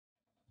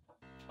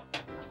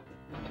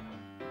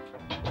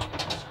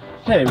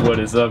Hey, what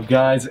is up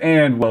guys,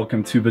 and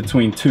welcome to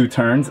Between Two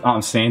Turns.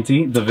 I'm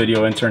Santi, the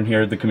video intern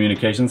here at the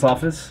communications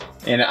office.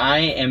 And I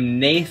am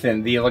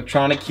Nathan, the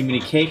electronic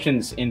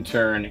communications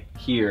intern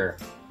here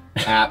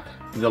at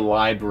the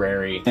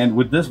library. And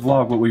with this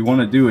vlog, what we want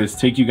to do is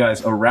take you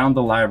guys around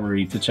the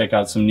library to check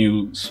out some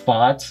new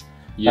spots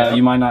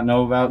you might not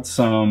know about,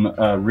 some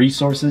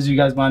resources you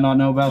guys might not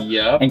know about,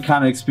 and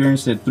kind of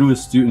experience it through a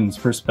student's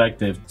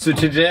perspective. So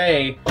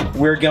today,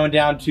 we're going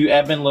down to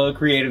Edmon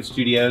Creative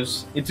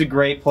Studios. It's a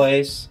great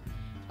place,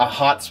 a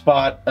hot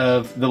spot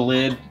of the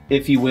lid,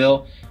 if you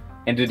will.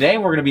 And today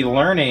we're gonna be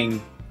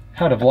learning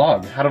how to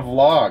vlog. How to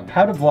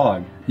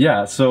vlog.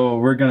 Yeah, so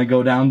we're gonna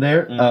go down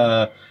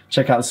there,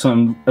 check out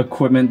some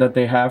equipment that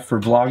they have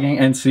for vlogging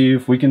and see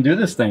if we can do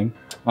this thing.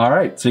 All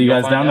right, see you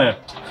guys down there.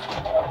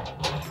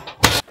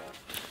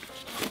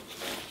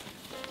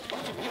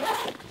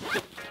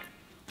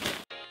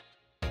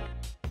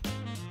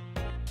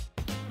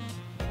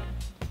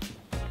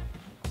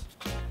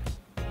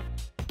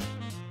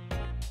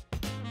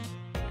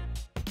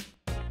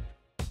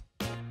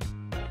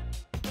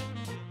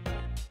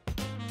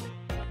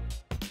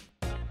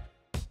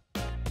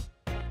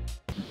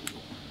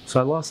 So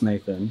I lost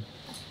Nathan,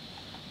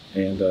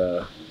 and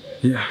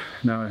yeah,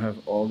 now I have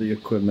all the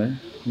equipment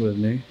with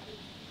me.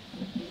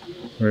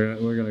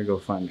 We're gonna go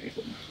find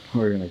Nathan.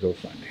 We're gonna go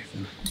find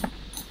Nathan.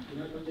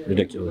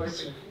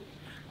 Ridiculous.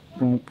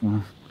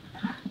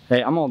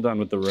 Hey, I'm all done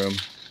with the room.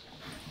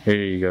 Here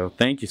you go.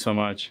 Thank you so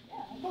much.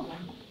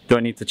 Do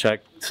I need to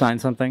sign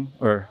something,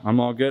 or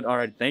I'm all good? All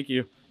right, thank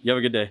you. You have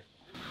a good day.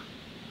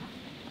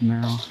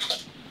 Now,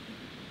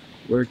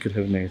 where could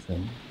have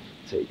Nathan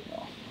taken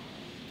off?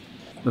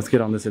 Let's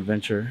get on this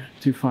adventure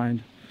to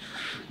find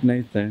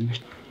Nathan.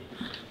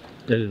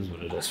 It is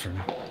what it is for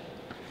now.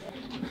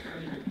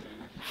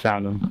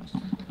 Found him.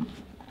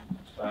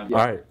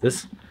 Alright,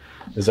 this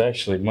is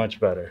actually much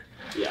better.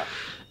 Yeah.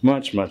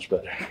 Much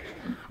better.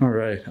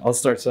 Alright, I'll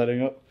start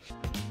setting up.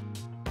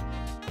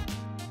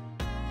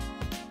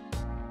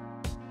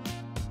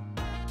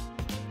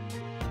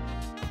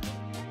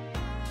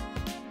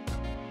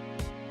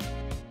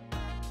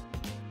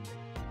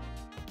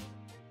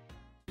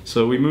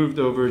 So we moved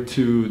over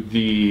to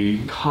the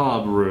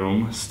Cobb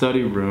room,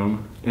 study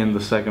room, on the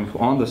second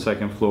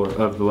floor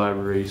of the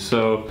library.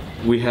 So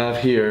we have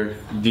here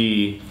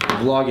the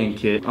vlogging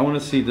kit. I want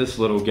to see this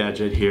little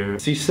gadget here.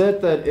 She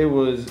said that it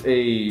was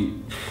a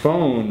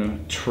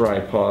phone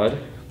tripod.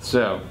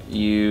 So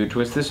you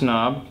twist this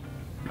knob.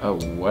 Oh,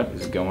 what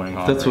is going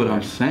on? That's what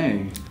I'm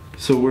saying.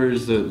 So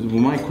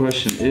my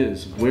question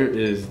is, where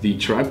is the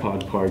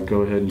tripod part?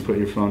 Go ahead and put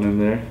your phone in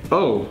there.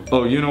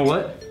 Oh, you know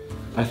what?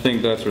 I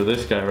think that's where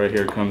this guy right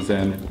here comes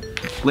in.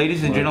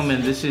 Ladies and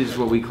gentlemen, this is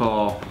what we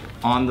call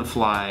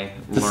on-the-fly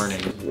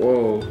learning.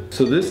 Whoa.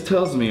 So this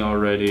tells me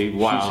already,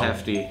 wow. She's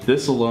hefty.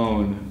 This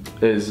alone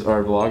is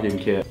our vlogging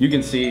kit. You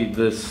can see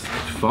this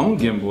phone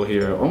gimbal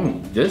here. Oh,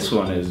 this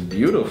one is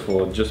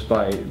beautiful just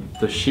by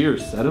the sheer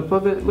setup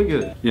of it. Look at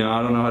it. You know,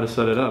 I don't know how to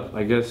set it up,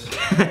 I guess.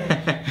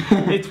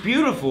 It's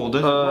beautiful,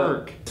 doesn't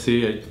work.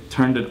 See, I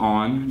turned it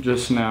on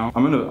just now.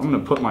 I'm gonna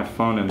put my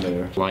phone in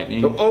there.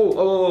 Lightning.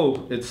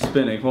 Oh, it's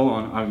spinning. Hold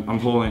on, I'm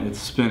holding. It's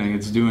spinning.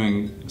 It's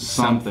doing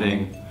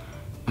something.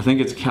 I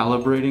think it's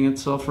calibrating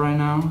itself right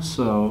now,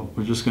 so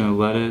we're just gonna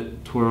let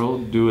it twirl,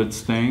 do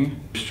its thing.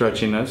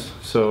 Stretching this,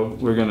 so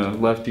we're gonna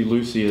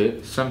lefty-loosey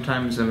it.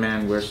 Sometimes a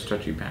man wears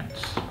stretchy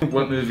pants.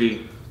 What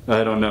movie?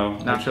 I don't know.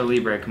 Nacho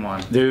Libre, come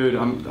on. Dude, I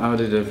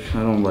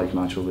don't like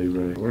Nacho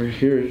Libre. We're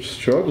here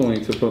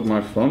struggling to put my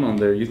phone on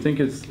there. You think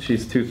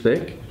she's too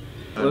thick?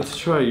 Let's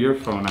try your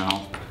phone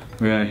out.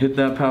 We're gonna hit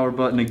that power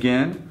button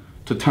again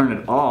to turn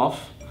it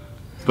off,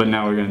 but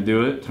now we're gonna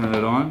do it, turn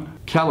it on.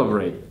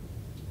 Calibrate.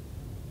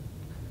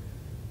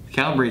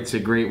 Calibrate's a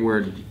great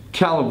word.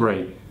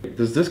 Calibrate.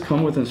 Does this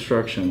come with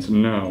instructions?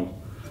 No.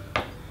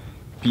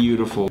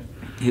 Beautiful.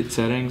 Hit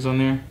settings on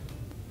there.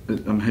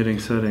 I'm hitting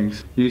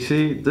settings. You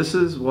see, this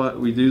is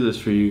what we do this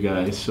for you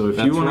guys. So if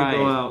you want to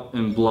go out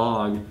and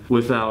blog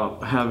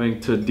without having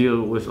to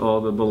deal with all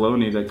the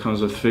baloney that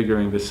comes with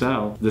figuring this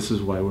out, this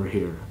is why we're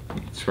here.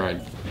 That's right.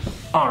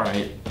 All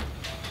right.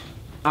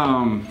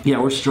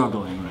 Yeah, we're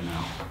struggling right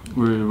now.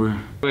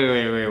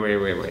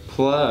 Wait.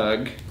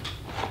 Plug.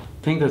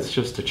 I think that's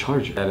just a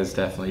charger. That is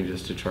definitely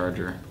just a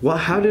charger. Well,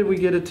 how did we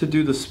get it to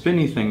do the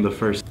spinny thing the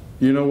first?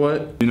 You know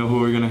what? You know who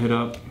we're gonna hit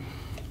up?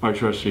 Our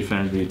trusty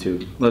fan of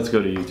YouTube. Let's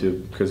go to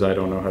YouTube, because I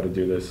don't know how to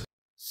do this.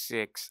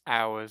 6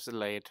 hours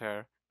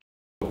later.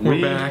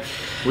 We're back.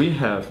 We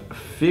have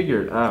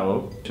figured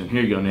out, and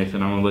here you go,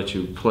 Nathan, I'm gonna let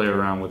you play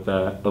around with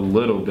that a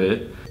little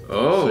bit.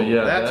 Oh, so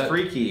yeah, that's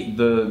freaky.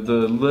 The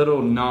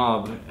little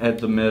knob at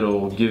the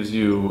middle gives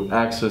you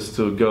access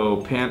to go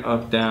pan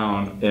up,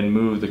 down, and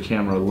move the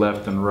camera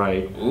left and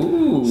right.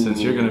 Ooh.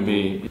 Since you're gonna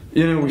be,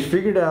 you know, we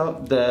figured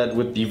out that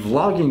with the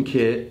vlogging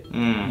kit,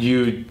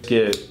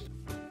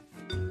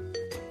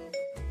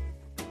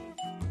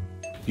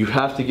 you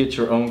have to get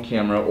your own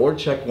camera or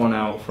check one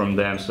out from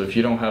them. So if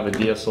you don't have a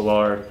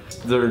DSLR,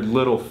 their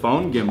little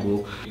phone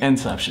gimbal.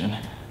 Inception.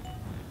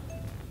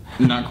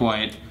 Not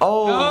quite.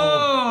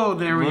 Oh,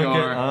 there we look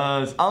are. At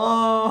us.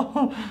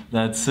 Oh,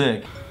 that's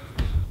sick.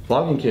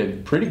 Vlogging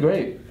kid, pretty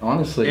great,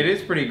 honestly. It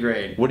is pretty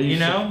great. What do you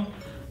know?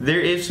 There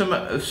is some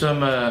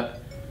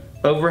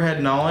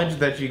overhead knowledge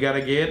that you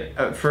gotta get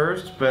at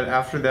first, but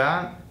after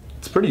that,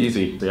 it's pretty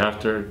easy.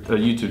 After a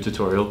YouTube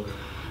tutorial,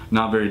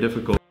 not very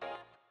difficult.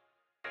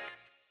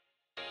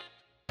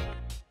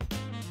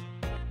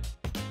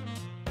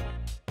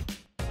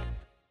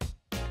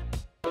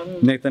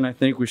 Nathan, I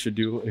think we should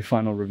do a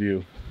final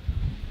review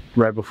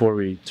right before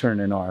we turn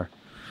in our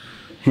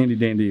handy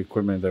dandy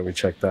equipment that we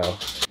checked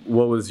out.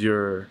 What was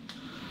your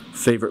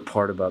favorite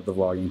part about the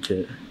vlogging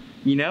kit?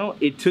 You know,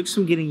 it took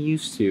some getting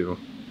used to,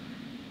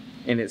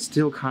 and it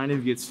still kind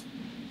of gets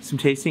some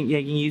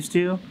getting used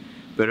to,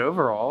 but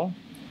overall,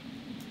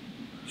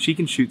 she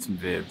can shoot some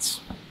vids.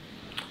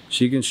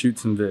 She can shoot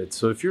some vids.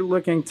 So if you're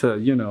looking to,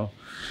 you know,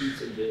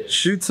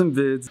 shoot some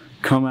vids,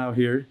 come out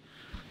here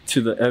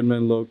to the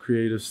Edmon Low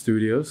Creative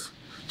Studios.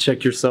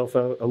 Check yourself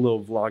out a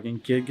little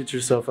vlogging kit. Get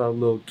yourself out a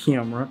little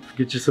camera.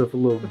 Get yourself a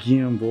little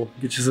gimbal.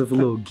 Get yourself a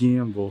little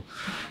gimbal.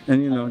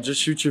 And you know, just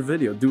shoot your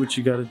video. Do what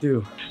you gotta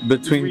do.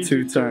 Between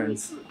two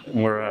turns,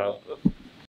 we're out.